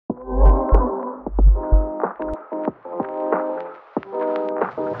Welcome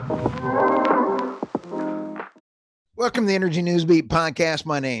to the Energy News Beat podcast.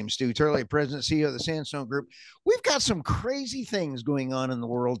 My name's Stu Turley, President and CEO of the Sandstone Group. We've got some crazy things going on in the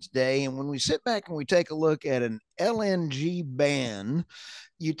world today. And when we sit back and we take a look at an LNG ban,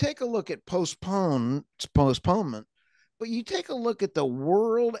 you take a look at postponement, but you take a look at the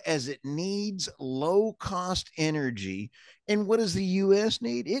world as it needs low cost energy. And what does the U.S.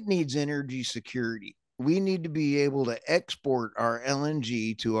 need? It needs energy security. We need to be able to export our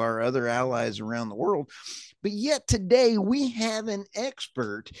LNG to our other allies around the world. But yet today we have an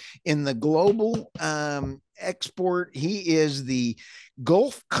expert in the global export. He is the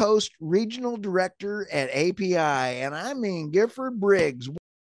Gulf Coast Regional Director at API. And I mean, Gifford Briggs,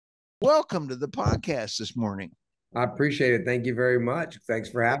 welcome to the podcast this morning. I appreciate it. Thank you very much. Thanks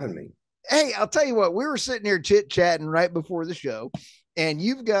for having me. Hey, I'll tell you what, we were sitting here chit-chatting right before the show, and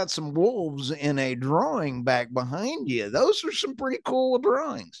you've got some wolves in a drawing back behind you. Those are some pretty cool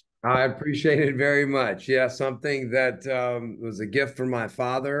drawings. I appreciate it very much. Yeah, something that was a gift from my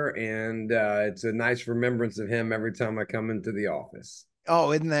father, and it's a nice remembrance of him every time I come into the office.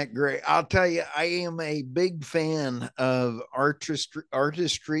 Oh, isn't that great? I'll tell you, I am a big fan of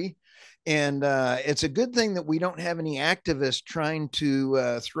artistry. And it's a good thing that we don't have any activists trying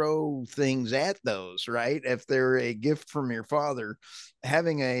to throw things at those, right? If they're a gift from your father,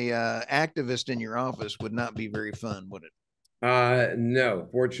 having a activist in your office would not be very fun, would it? No,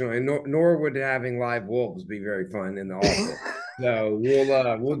 fortunately, nor would having live wolves be very fun in the office. So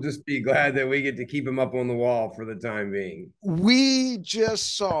we'll just be glad that we get to keep them up on the wall for the time being. We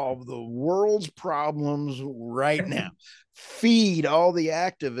just solved the world's problems right now. Feed all the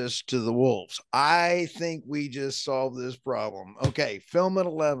activists to the wolves. I think we just solved this problem. Okay, film at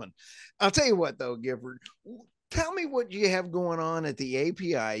 11. I'll tell you what, though, Gifford, tell me what you have going on at the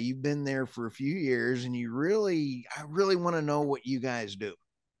API. You've been there for a few years, and I really want to know what you guys do.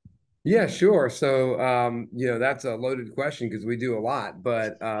 Yeah, sure. So, that's a loaded question because we do a lot,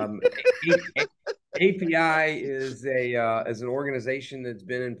 but API is an organization that's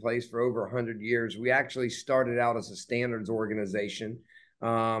been in place for over 100 years. We actually started out as a standards organization.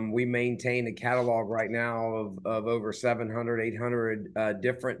 We maintain a catalog right now of over 700, 800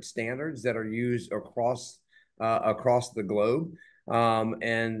 different standards that are used across the globe.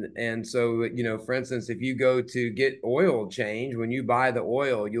 And so, for instance, if you go to get oil change, when you buy the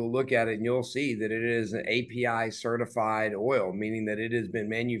oil, you'll look at it and you'll see that it is an API certified oil, meaning that it has been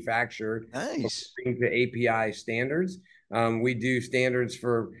manufactured according to API standards. We do standards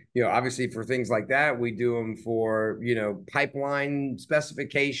for, obviously for things like that. We do them for, pipeline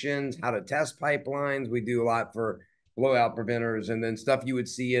specifications, how to test pipelines. We do a lot for blowout preventers and then stuff you would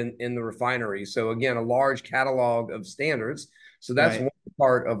see in the refinery. So again, a large catalog of standards. So that's one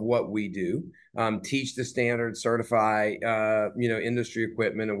part of what we do, teach the standards, certify, industry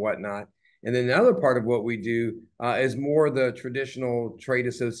equipment and whatnot. And then the other part of what we do is more the traditional trade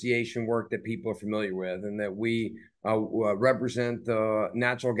association work that people are familiar with, and that we represent the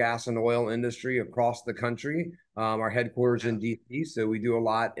natural gas and oil industry across the country. Our headquarters in D.C., so we do a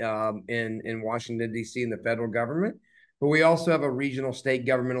lot in Washington, D.C. in the federal government. But we also have a regional state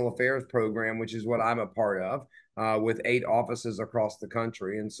governmental affairs program, which is what I'm a part of, with 8 offices across the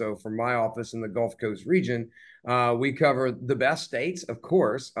country. And so for my office in the Gulf Coast region, we cover the best states, of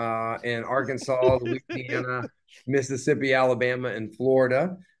course, in Arkansas, Louisiana, Mississippi, Alabama, and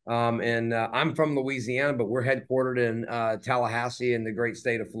Florida. And I'm from Louisiana, but we're headquartered in Tallahassee in the great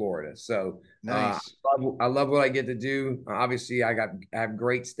state of Florida. So nice. I love what I get to do. Obviously, I have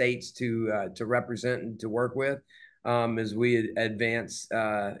great states to represent and to work with. As we advance,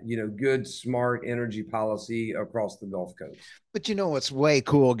 good, smart energy policy across the Gulf Coast. But what's way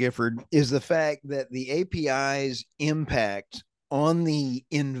cool, Gifford, is the fact that the API's impact on the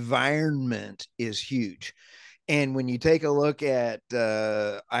environment is huge. And when you take a look at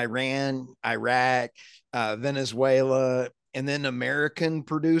Iran, Iraq, Venezuela, and then American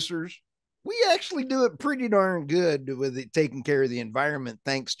producers, we actually do it pretty darn good with it, taking care of the environment,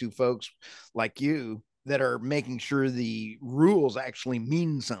 thanks to folks like you that are making sure the rules actually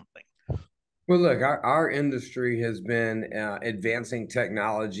mean something. Well, look, our industry has been advancing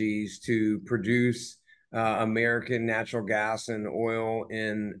technologies to produce American natural gas and oil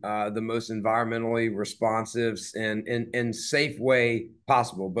in the most environmentally responsive and safe way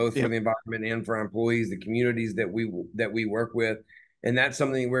possible, both for the environment and for our employees, the communities that we work with. And that's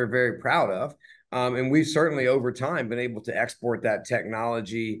something we're very proud of. And we've certainly over time been able to export that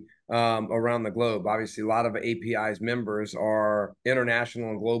technology around the globe. Obviously, a lot of API's members are international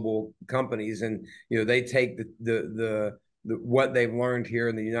and global companies, and they take the what they've learned here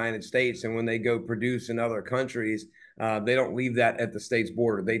in the United States, and when they go produce in other countries, they don't leave that at the state's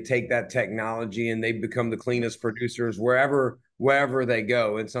border. They take that technology and they become the cleanest producers wherever they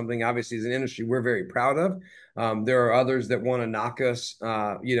go. And something obviously as an industry we're very proud of. There are others that want to knock us,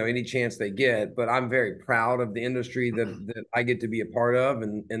 any chance they get. But I'm very proud of the industry that I get to be a part of,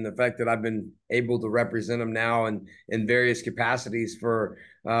 and the fact that I've been able to represent them now in various capacities for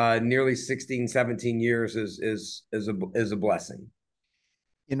nearly 16, 17 years is a blessing.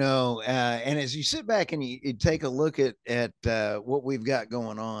 And as you sit back and you take a look at what we've got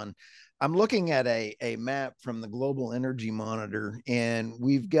going on, I'm looking at a map from the Global Energy Monitor, and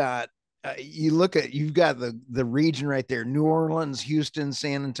we've got you've got the region right there: New Orleans, Houston,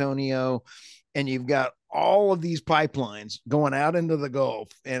 San Antonio, and you've got all of these pipelines going out into the Gulf.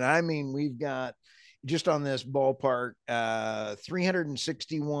 And I mean, we've got just on this ballpark,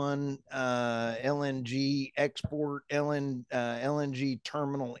 361 LNG export, LNG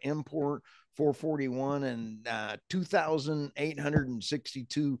terminal import, 441, and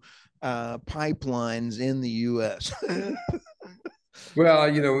 2,862 pipelines in the U.S. Well,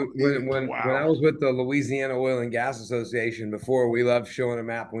 when I Wow. was with the Louisiana Oil and Gas Association before, we loved showing a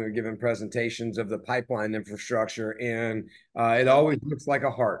map when we were giving presentations of the pipeline infrastructure, and it always looks like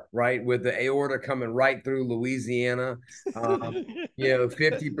a heart, right? With the aorta coming right through Louisiana. Um,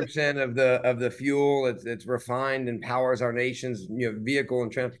 50% of the fuel it's refined and powers our nation's vehicle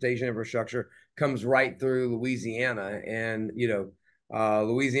and transportation infrastructure comes right through Louisiana, and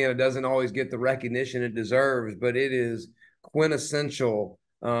Louisiana doesn't always get the recognition it deserves, but it is quintessential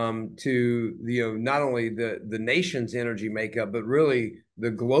to not only the nation's energy makeup, but really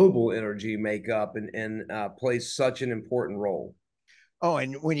the global energy makeup, and plays such an important role. Oh,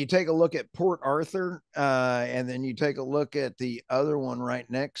 and when you take a look at Port Arthur, and then you take a look at the other one right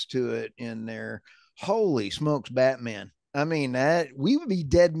next to it in there, holy smokes, Batman. I mean, that we would be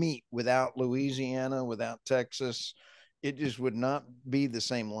dead meat without Louisiana, without Texas. It just would not be the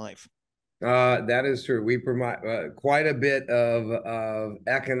same life. That is true. We provide quite a bit of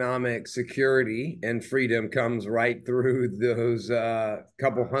economic security and freedom comes right through those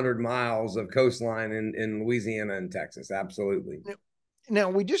couple hundred miles of coastline in Louisiana and Texas. Absolutely.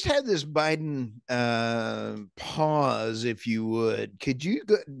 Now we just had this Biden pause, if you would. Could you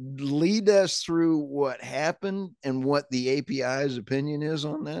lead us through what happened and what the API's opinion is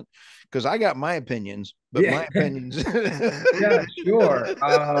on that? Because I got my opinions, but Yeah. my opinions. Yeah, sure.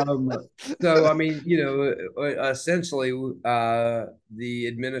 So, I mean, essentially, the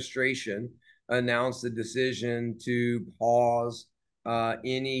administration announced the decision to pause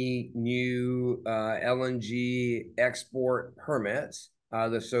any new LNG export permits.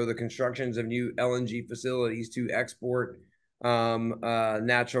 So the constructions of new LNG facilities to export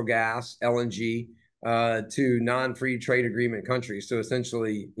natural gas, LNG, to non-free trade agreement countries. So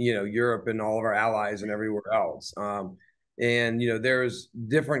essentially, Europe and all of our allies and everywhere else. And there's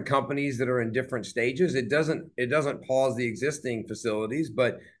different companies that are in different stages. It doesn't pause the existing facilities,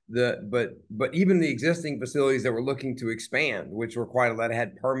 but even the existing facilities that were looking to expand, which were quite a lot,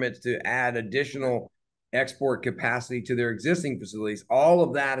 had permits to add additional export capacity to their existing facilities. All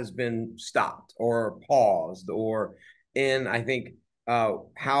of that has been stopped or paused, and I think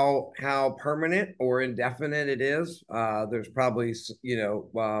how permanent or indefinite it is. There's probably a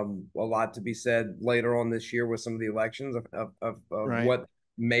lot to be said later on this year with some of the elections of Right. what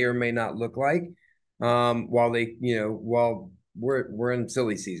may or may not look like. While we're in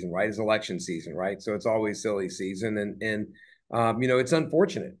silly season, right? It's election season, right? So it's always silly season, and it's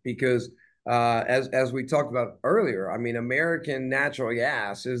unfortunate because as we talked about earlier, I mean, American natural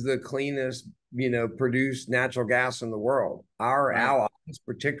gas is the cleanest produced natural gas in the world. Our Right. allies,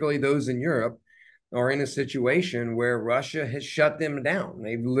 particularly those in Europe, are in a situation where Russia has shut them down.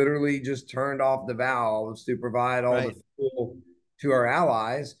 They've literally just turned off the valves to provide all Right. the fuel to our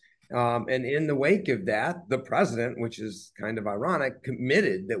allies. And in the wake of that, the president, which is kind of ironic,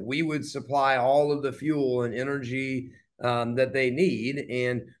 committed that we would supply all of the fuel and energy that they need.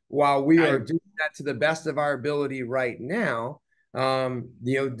 And while we are doing that to the best of our ability right now,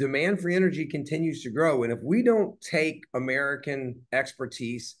 demand for energy continues to grow. And if we don't take American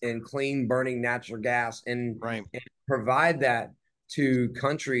expertise in clean burning natural gas and provide that to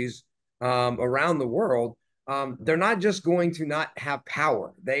countries around the world, they're not just going to not have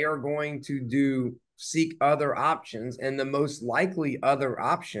power. They are going to seek other options. And the most likely other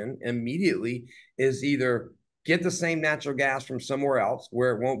option immediately is either get the same natural gas from somewhere else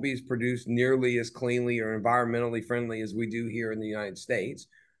where it won't be produced nearly as cleanly or environmentally friendly as we do here in the United States.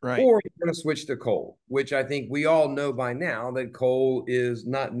 Right. Or you're going to switch to coal, which I think we all know by now that coal is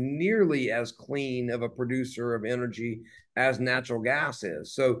not nearly as clean of a producer of energy as natural gas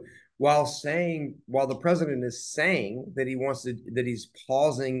is. So while the president is saying that he's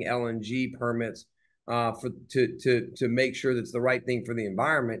pausing LNG permits to make sure that's the right thing for the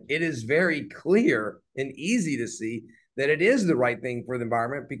environment, it is very clear and easy to see that it is the right thing for the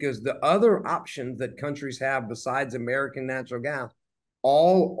environment, because the other options that countries have besides American natural gas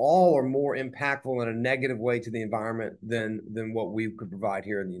all are more impactful in a negative way to the environment than what we could provide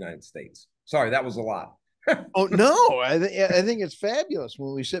here in the United States. Sorry, that was a lot. Oh no, I think it's fabulous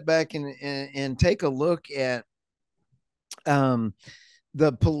when we sit back and take a look at um,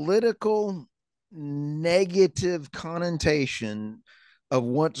 the political negative connotation of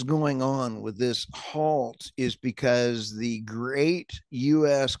what's going on with this halt is because the great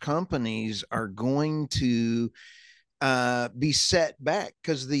U.S. companies are going to be set back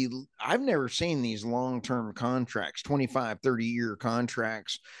because I've never seen these long-term contracts, 25, 30-year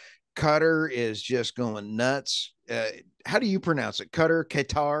contracts. Qatar is just going nuts. How do you pronounce it?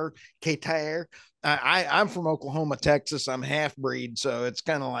 Qatar. I'm from Oklahoma, Texas. I'm half breed, so it's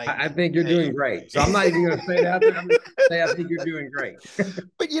kind of like. I think you're doing great. So I'm not even going to say that. I'm just going to say I think you're doing great.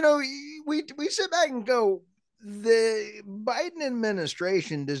 But we sit back and go, the Biden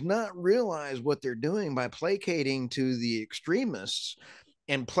administration does not realize what they're doing by placating to the extremists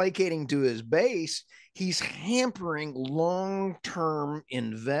and placating to his base. He's hampering long-term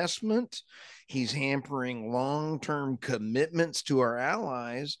investment. He's hampering long-term commitments to our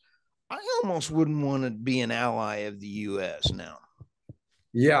allies. I almost wouldn't want to be an ally of the U.S. now.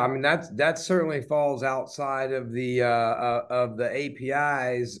 Yeah, I mean that certainly falls outside of the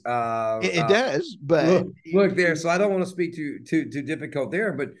APIs. It does, but look there. So I don't want to speak too difficult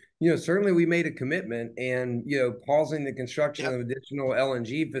there, but certainly we made a commitment, and pausing the construction of additional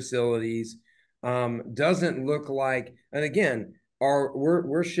LNG facilities doesn't look like. And again,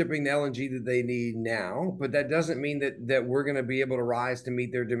 we're shipping the LNG that they need now, but that doesn't mean that we're going to be able to rise to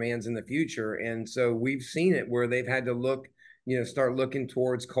meet their demands in the future. And so we've seen it where they've had to start looking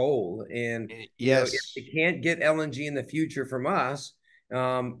towards coal. And yes, if they can't get LNG in the future from us,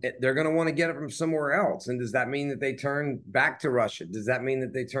 they're going to want to get it from somewhere else. And does that mean that they turn back to Russia? Does that mean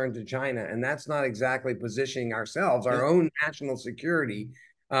that they turn to China? And that's not exactly positioning ourselves, our own national security.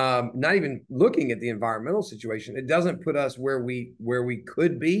 Not even looking at the environmental situation. It doesn't put us where we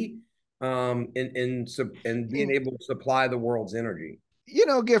could be in being able to supply the world's energy.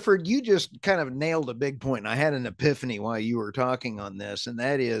 Gifford, you just kind of nailed a big point. And I had an epiphany while you were talking on this, and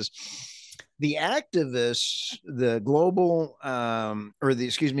that is the activists, the global,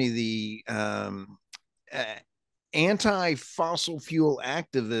 anti-fossil fuel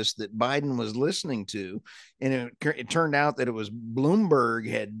activists that Biden was listening to, and it turned out that it was Bloomberg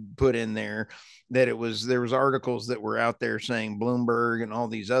had put in there that there was articles that were out there saying Bloomberg and all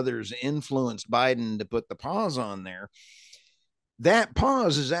these others influenced Biden to put the pause on there. That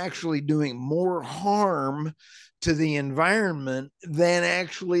pause is actually doing more harm to the environment than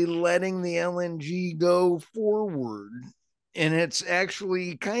actually letting the LNG go forward. And it's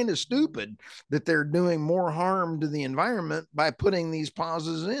actually kind of stupid that they're doing more harm to the environment by putting these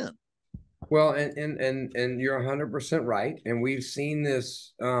pauses in. Well, and you're 100% right. And we've seen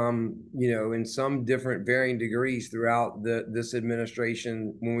this, in some different varying degrees throughout this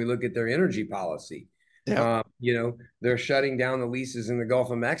administration when we look at their energy policy. Yeah. They're shutting down the leases in the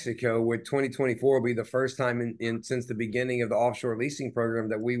Gulf of Mexico, where 2024 will be the first time since the beginning of the offshore leasing program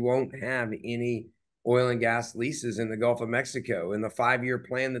that we won't have any oil and gas leases in the Gulf of Mexico. In the 5-year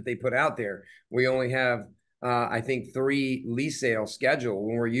plan that they put out there, we only have, I think, 3 lease sales scheduled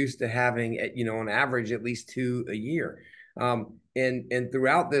when we're used to having, on average, at least 2 a year. And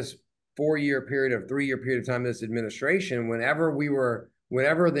throughout this 3-year period of time, this administration, whenever we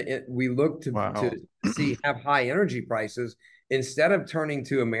look to have high energy prices, instead of turning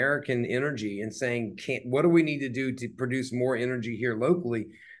to American energy and saying, what do we need to do to produce more energy here locally?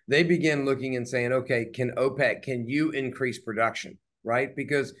 They begin looking and saying, okay, can you increase production, right?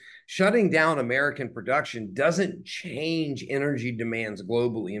 Because shutting down American production doesn't change energy demands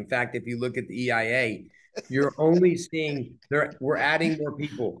globally. In fact, if you look at the EIA, you're only seeing we're adding more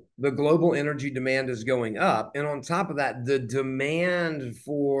people. The global energy demand is going up. And on top of that, the demand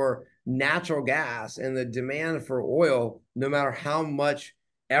for natural gas and the demand for oil, no matter how much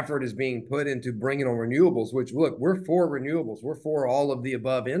effort is being put into bringing on renewables, which, look, we're for renewables. We're for all of the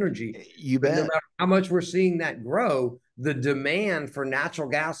above energy. You bet. No matter how much we're seeing that grow, the demand for natural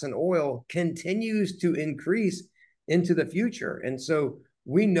gas and oil continues to increase into the future. And so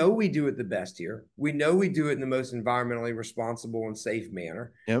we know we do it the best here. We know we do it in the most environmentally responsible and safe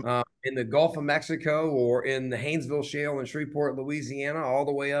manner. Yep. In the Gulf of Mexico or in the Haynesville Shale in Shreveport, Louisiana, all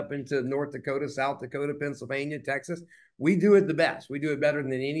the way up into North Dakota, South Dakota, Pennsylvania, Texas, we do it the best. We do it better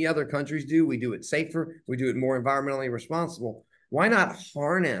than any other countries do. We do it safer. We do it more environmentally responsible. Why not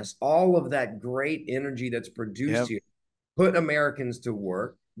harness all of that great energy that's produced Yep. here, put Americans to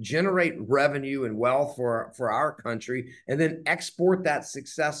work, generate revenue and wealth for our country, and then export that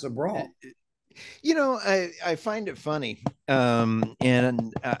success abroad? I find it funny.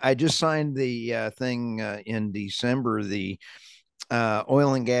 And I just signed the thing in December, the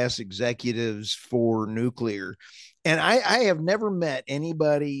oil and gas executives for nuclear. And I have never met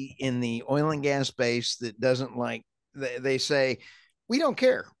anybody in the oil and gas space that doesn't like, they say, we don't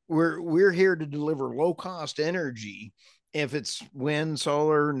care. We're here to deliver low cost energy. If it's wind,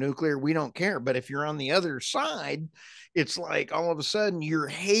 solar, nuclear, we don't care. But if you're on the other side, it's like all of a sudden you're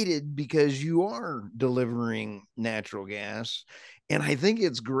hated because you are delivering natural gas. And I think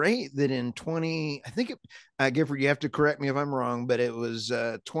it's great that in 20, I think Gifford, you have to correct me if I'm wrong, but it was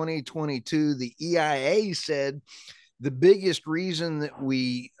 2022, the EIA said the biggest reason that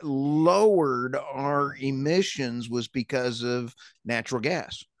we lowered our emissions was because of natural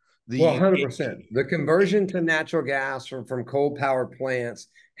gas. Well, The 100%. The conversion to natural gas from coal power plants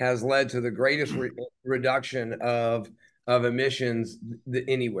has led to the greatest reduction of emissions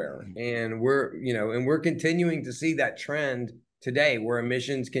anywhere. And we're continuing to see that trend today where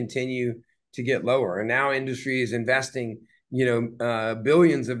emissions continue to get lower. And now industry is investing,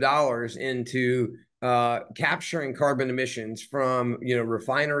 billions of dollars into capturing carbon emissions from,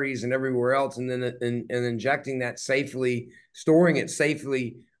 refineries and everywhere else, and then and injecting that safely, storing it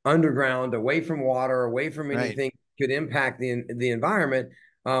safely underground, away from water, away from anything that could impact the environment,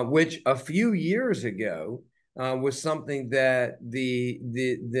 which a few years ago was something that the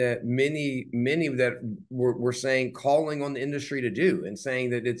many that were saying, calling on the industry to do, and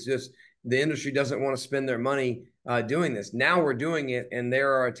saying that it's just the industry doesn't want to spend their money doing this. Now we're doing it, and they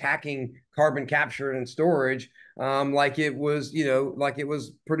are attacking carbon capture and storage like it was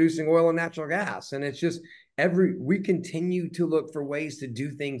producing oil and natural gas. And it's just we continue to look for ways to do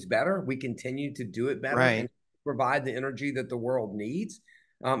things better. We continue to do it better and provide the energy that the world needs.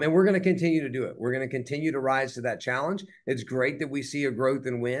 And we're going to continue to do it. We're going to continue to rise to that challenge. It's great that we see a growth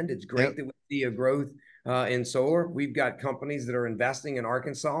in wind. It's great that we see a growth in solar. We've got companies that are investing in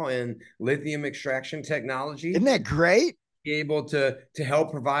Arkansas in lithium extraction technology. Isn't that great? Be able to help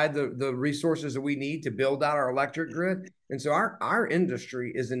provide the resources that we need to build out our electric grid. And so our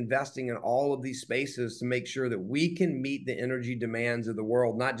industry is investing in all of these spaces to make sure that we can meet the energy demands of the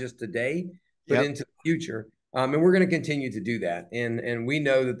world, not just today, but into the future. And we're going to continue to do that. And we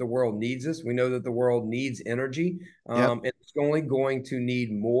know that the world needs us. We know that the world needs energy. And it's only going to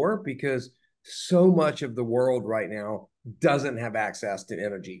need more because so much of the world right now doesn't have access to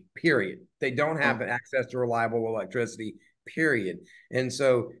energy, period. They don't have access to reliable electricity, period. And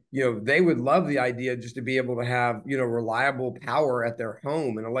so, they would love the idea just to be able to have, reliable power at their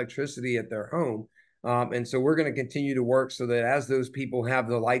home and electricity at their home. And so we're going to continue to work so that as those people have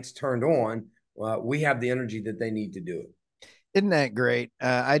the lights turned on, we have the energy that they need to do it. Isn't that great?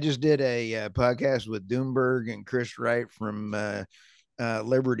 I just did a podcast with Doomberg and Chris Wright from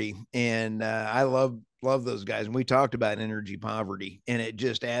Liberty, and I love those guys. And we talked about energy poverty, and it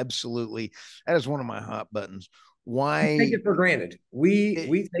just absolutely, that is one of my hot buttons. Why? We take it for granted. We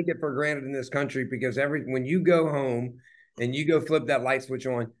take it for granted in this country because when you go home and you go flip that light switch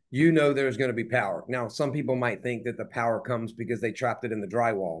on, there's going to be power. Now, some people might think that the power comes because they trapped it in the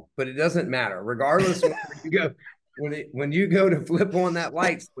drywall, but it doesn't matter. Regardless, when you go to flip on that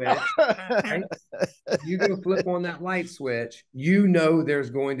light switch, right? You go flip on that light switch, there's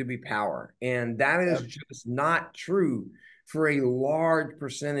going to be power. And that is just not true for a large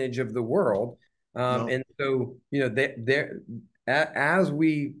percentage of the world. And so, as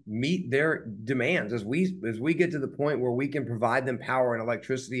we meet their demands, as we get to the point where we can provide them power and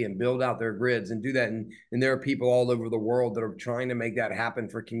electricity and build out their grids and do that, and there are people all over the world that are trying to make that happen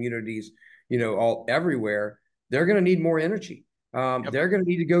for communities, all everywhere. They're going to need more energy. They're going to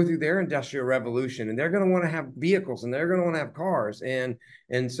need to go through their industrial revolution, and they're going to want to have vehicles, and they're going to want to have cars, and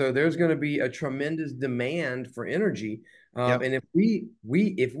so there's going to be a tremendous demand for energy. And if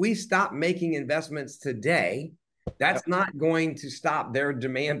we stop making investments today, that's not going to stop their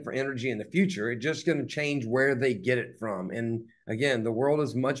demand for energy in the future. It's just going to change where they get it from. And again, the world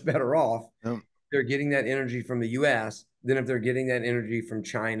is much better off if they're getting that energy from the U.S. than if they're getting that energy from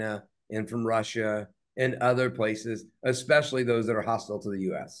China and from Russia and other places, especially those that are hostile to the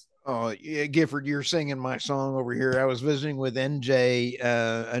U.S. Oh, yeah, Gifford, you're singing my song over here. I was visiting with NJ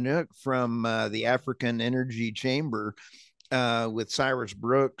Anook from the African Energy Chamber with Cyrus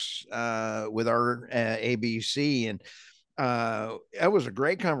Brooks with our ABC, and that was a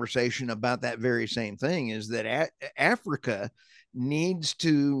great conversation about that very same thing. Is that Africa needs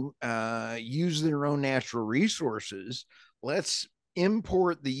to use their own natural resources. Let's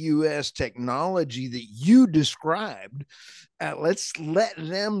import the U.S. technology that you described. Let's let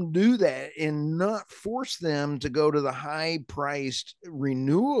them do that and not force them to go to the high priced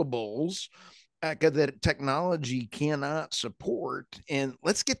renewables that technology cannot support. And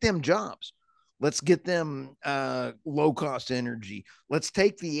let's get them jobs. Let's get them low cost energy. Let's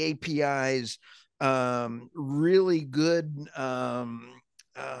take the API's really good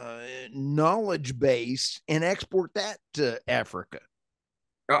knowledge base and export that to Africa.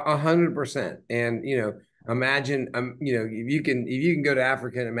 100%. And imagine, if you can go to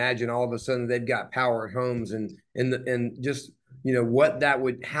Africa and imagine all of a sudden they've got power at homes, and just what that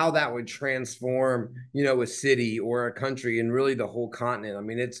would, how that would transform a city or a country and really the whole continent. I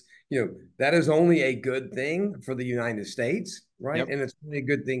mean, it's that is only a good thing for the United States, right? Yep. And it's only a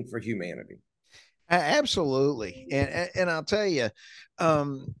good thing for humanity. Absolutely. And I'll tell you,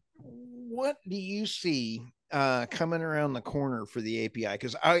 what do you see coming around the corner for the API?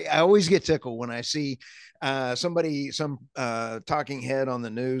 Because I always get tickled when I see some talking head on the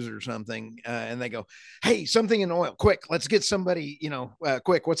news or something, and they go, "Hey, something in oil, quick! Let's get somebody,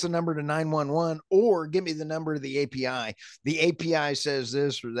 quick. What's the number to 911? Or give me the number to the API. The API says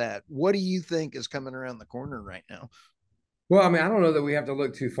this or that. What do you think is coming around the corner right now?" Well, I mean, I don't know that we have to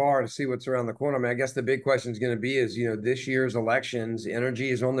look too far to see what's around the corner. I mean, I guess the big question is going to be is, this year's elections,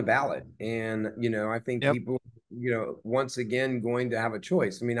 energy is on the ballot. And, I think Yep. people, once again, going to have a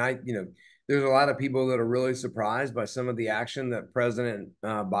choice. I mean, there's a lot of people that are really surprised by some of the action that President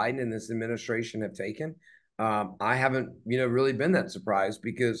Biden and this administration have taken. I haven't, really been that surprised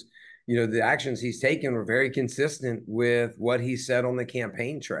because, the actions he's taken were very consistent with what he said on the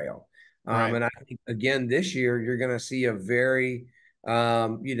campaign trail. Right. And I think again this year you're going to see a very,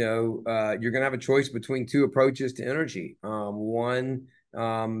 you're going to have a choice between two approaches to energy. One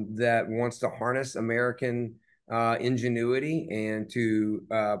that wants to harness American ingenuity and to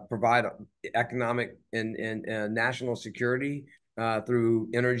provide economic and national security through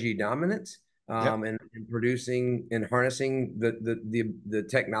energy dominance. Yep. And producing and harnessing the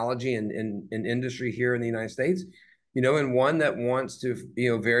technology and industry here in the United States, and one that wants to,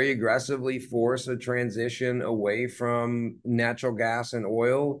 very aggressively force a transition away from natural gas and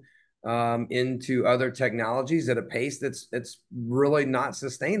oil into other technologies at a pace that's really not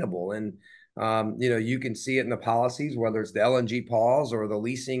sustainable. And you can see it in the policies, whether it's the LNG pause or the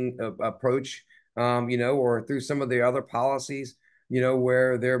leasing approach, or through some of the other policies,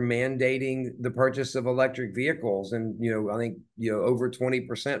 where they're mandating the purchase of electric vehicles, and I think over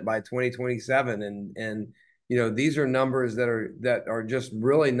 20% by 2027, and these are numbers that are just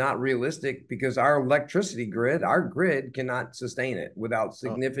really not realistic because our electricity grid, our grid cannot sustain it without Oh,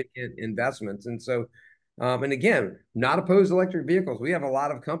 significant investments. And so, and again, not opposed to electric vehicles. We have a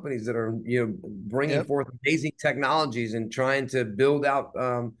lot of companies that are, bringing yep. forth amazing technologies and trying to build out,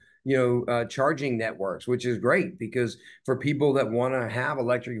 charging networks, which is great because for people that want to have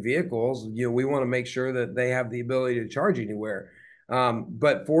electric vehicles, we want to make sure that they have the ability to charge anywhere.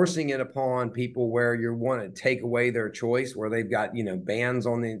 But forcing it upon people where you want to take away their choice, where they've got bans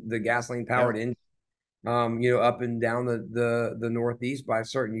on the gasoline powered Yep. engine, up and down the Northeast by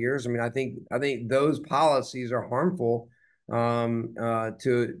certain years. I mean, I think those policies are harmful to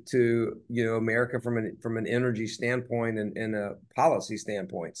America from an energy standpoint and a policy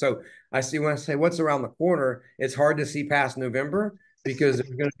standpoint. So I see when I say what's around the corner, it's hard to see past November because there's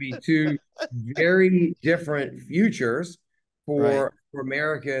going to be two very different futures Right. for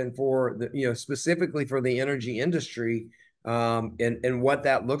America and for the specifically for the energy industry, and what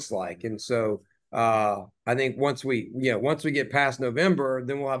that looks like. And so I think once we get past November,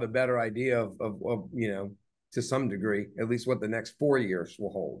 then we'll have a better idea of to some degree at least what the next 4 years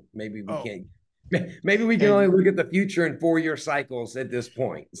will hold. Oh, Maybe we can and only look at the future in 4 year cycles at this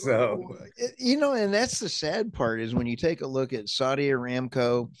point. So and that's the sad part is when you take a look at Saudi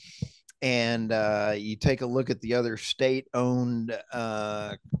Aramco and you take a look at the other state-owned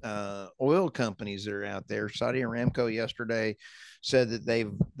oil companies that are out there. Saudi Aramco yesterday said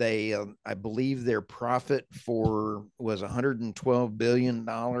that I believe their profit for was 112 billion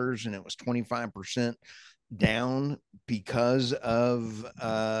dollars, and it was 25% down because of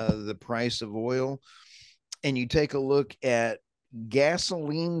the price of oil. And you take a look at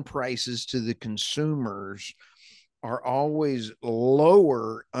gasoline prices to the consumers, are always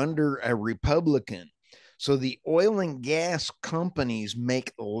lower under a Republican. So the oil and gas companies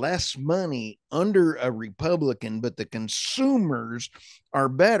make less money under a Republican, but the consumers are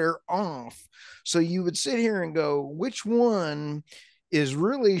better off. So you would sit here and go, which one is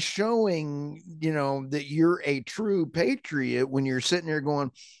really showing, that you're a true patriot when you're sitting there going,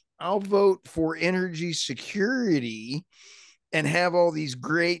 I'll vote for energy security and have all these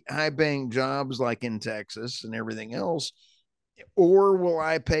great high paying jobs like in Texas and everything else, or will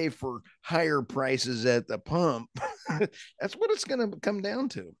I pay for higher prices at the pump? That's what it's going to come down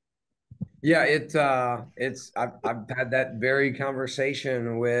to. Yeah, I've had that very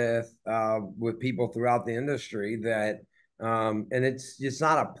conversation with people throughout the industry that and it's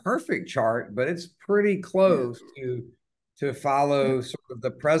not a perfect chart, but it's pretty Yeah. close to follow sort of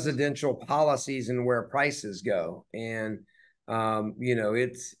the presidential policies and where prices go. And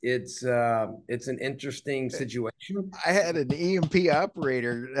it's an interesting situation. I had an EMP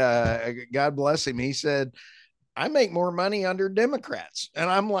operator, God bless him. He said, I make more money under Democrats. And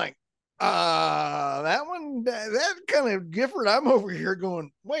I'm like, that kind of Gifford. I'm over here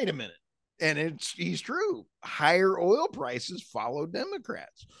going, wait a minute. And he's true. Higher oil prices follow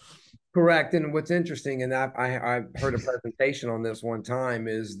Democrats. Correct. And what's interesting, and I heard a presentation on this one time,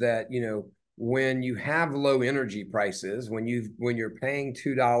 is that when you have low energy prices, when you're paying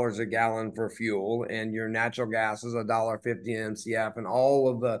 $2 a gallon for fuel, and your natural gas is $1.50 MCF, and all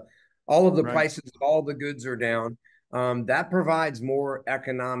of the Right. prices of all the goods are down, that provides more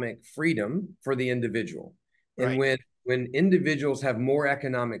economic freedom for the individual. And Right. when individuals have more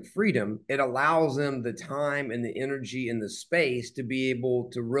economic freedom, it allows them the time and the energy and the space to be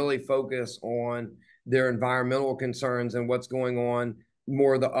able to really focus on their environmental concerns and what's going on,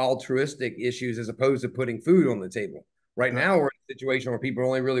 more of the altruistic issues, as opposed to putting food on the table. Right Right. now, we're in a situation where people are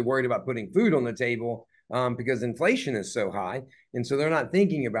only really worried about putting food on the table because inflation is so high, and so they're not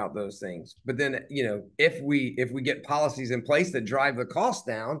thinking about those things. But then, if we get policies in place that drive the cost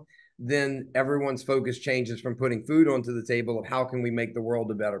down, then everyone's focus changes from putting food onto the table of how can we make the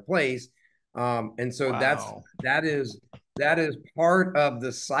world a better place. And so Wow. that is part of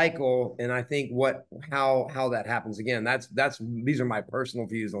the cycle. And I think how that happens, again, that's these are my personal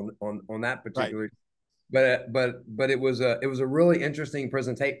views on that Right. particular. But it was a really interesting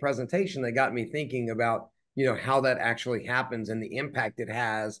presentation that got me thinking about how that actually happens and the impact it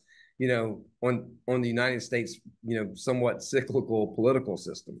has on the United States somewhat cyclical political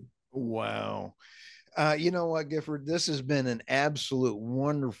system. Wow. You know what, Gifford? This has been an absolute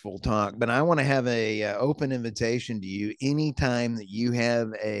wonderful talk, but I want to have a open invitation to you anytime that you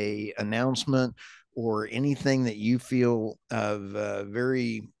have a announcement or anything that you feel of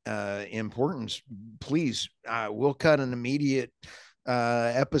very importance. Please, we'll cut an immediate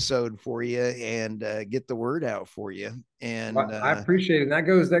episode for you and get the word out for you. And I appreciate it. And that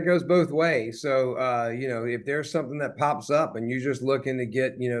goes both ways. So if there's something that pops up and you're just looking to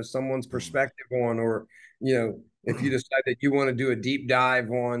get, someone's perspective on, or, if you decide that you want to do a deep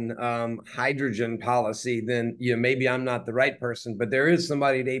dive on hydrogen policy, then maybe I'm not the right person, but there is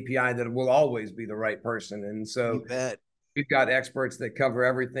somebody at API that will always be the right person. And you so bet. we've got experts that cover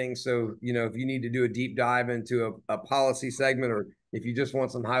everything. So, if you need to do a deep dive into a policy segment, or if you just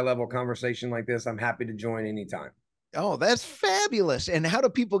want some high level conversation like this, I'm happy to join anytime. Oh, that's fabulous. And how do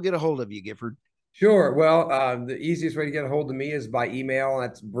people get a hold of you, Gifford? Sure. Well, the easiest way to get a hold of me is by email.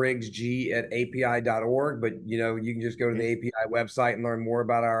 That's briggsg@api.org. But you can just go to the API website and learn more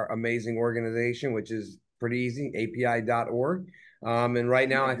about our amazing organization, which is pretty easy, api.org. And right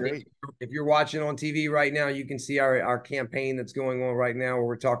now, I think Great. if you're watching on TV right now, you can see our campaign that's going on right now, where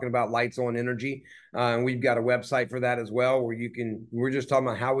we're talking about lights on energy. And we've got a website for that as well, where we're just talking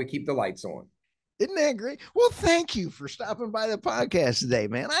about how we keep the lights on. Isn't that great? Well, thank you for stopping by the podcast today,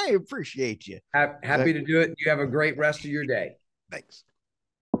 man. I appreciate you. Happy to do it. You have a great rest of your day. Thanks.